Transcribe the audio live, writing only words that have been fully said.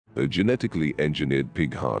A genetically engineered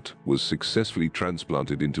pig heart was successfully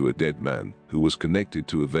transplanted into a dead man who was connected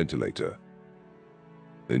to a ventilator.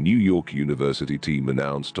 A New York University team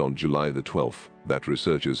announced on July the 12th that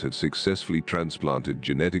researchers had successfully transplanted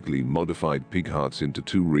genetically modified pig hearts into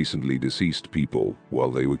two recently deceased people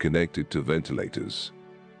while they were connected to ventilators.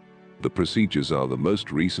 The procedures are the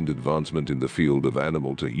most recent advancement in the field of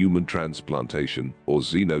animal-to-human transplantation, or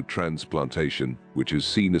xenotransplantation, which has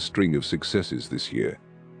seen a string of successes this year.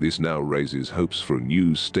 This now raises hopes for a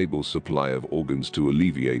new, stable supply of organs to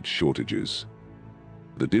alleviate shortages.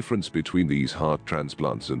 The difference between these heart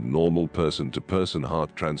transplants and normal person-to-person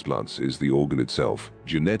heart transplants is the organ itself,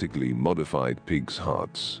 genetically modified pigs'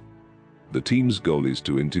 hearts. The team's goal is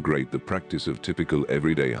to integrate the practice of typical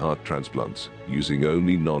everyday heart transplants, using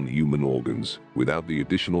only non-human organs, without the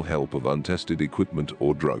additional help of untested equipment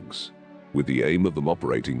or drugs, with the aim of them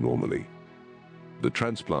operating normally. The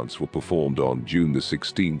transplants were performed on June the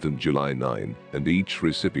 16th and July 9, and each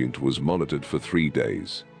recipient was monitored for 3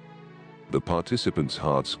 days. The participants'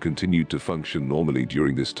 hearts continued to function normally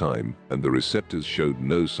during this time, and the receptors showed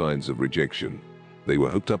no signs of rejection. They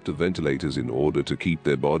were hooked up to ventilators in order to keep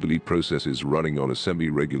their bodily processes running on a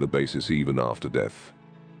semi-regular basis even after death.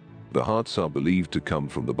 The hearts are believed to come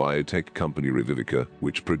from the biotech company Revivica,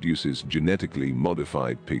 which produces genetically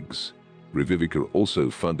modified pigs. Revivica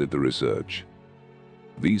also funded the research.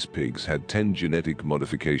 These pigs had 10 genetic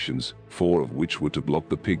modifications, 4 of which were to block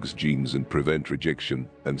the pig's genes and prevent rejection,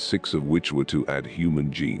 and 6 of which were to add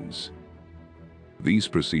human genes. These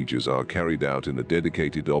procedures are carried out in a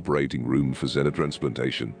dedicated operating room for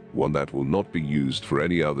xenotransplantation, one that will not be used for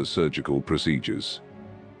any other surgical procedures.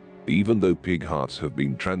 Even though pig hearts have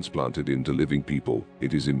been transplanted into living people,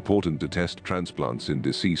 it is important to test transplants in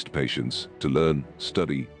deceased patients to learn,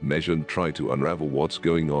 study, measure and try to unravel what's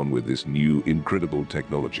going on with this new, incredible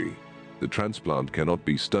technology. The transplant cannot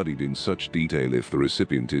be studied in such detail if the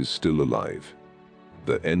recipient is still alive.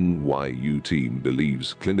 The NYU team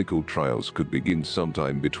believes clinical trials could begin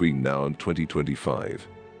sometime between now and 2025.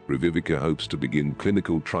 Revivica hopes to begin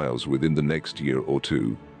clinical trials within the next year or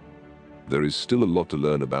two. There is still a lot to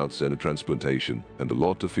learn about xenotransplantation and a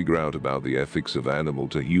lot to figure out about the ethics of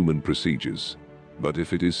animal-to-human procedures. But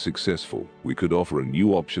if it is successful, we could offer a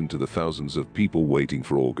new option to the thousands of people waiting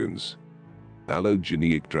for organs.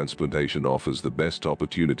 Allogeneic transplantation offers the best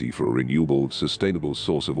opportunity for a renewable, sustainable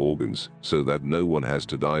source of organs, so that no one has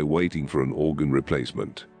to die waiting for an organ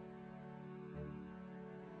replacement.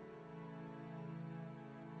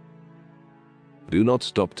 Do not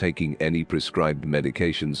stop taking any prescribed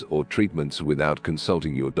medications or treatments without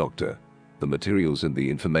consulting your doctor. The materials and the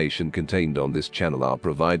information contained on this channel are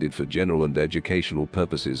provided for general and educational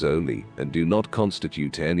purposes only, and do not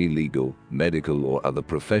constitute any legal, medical or other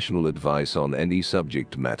professional advice on any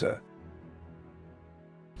subject matter.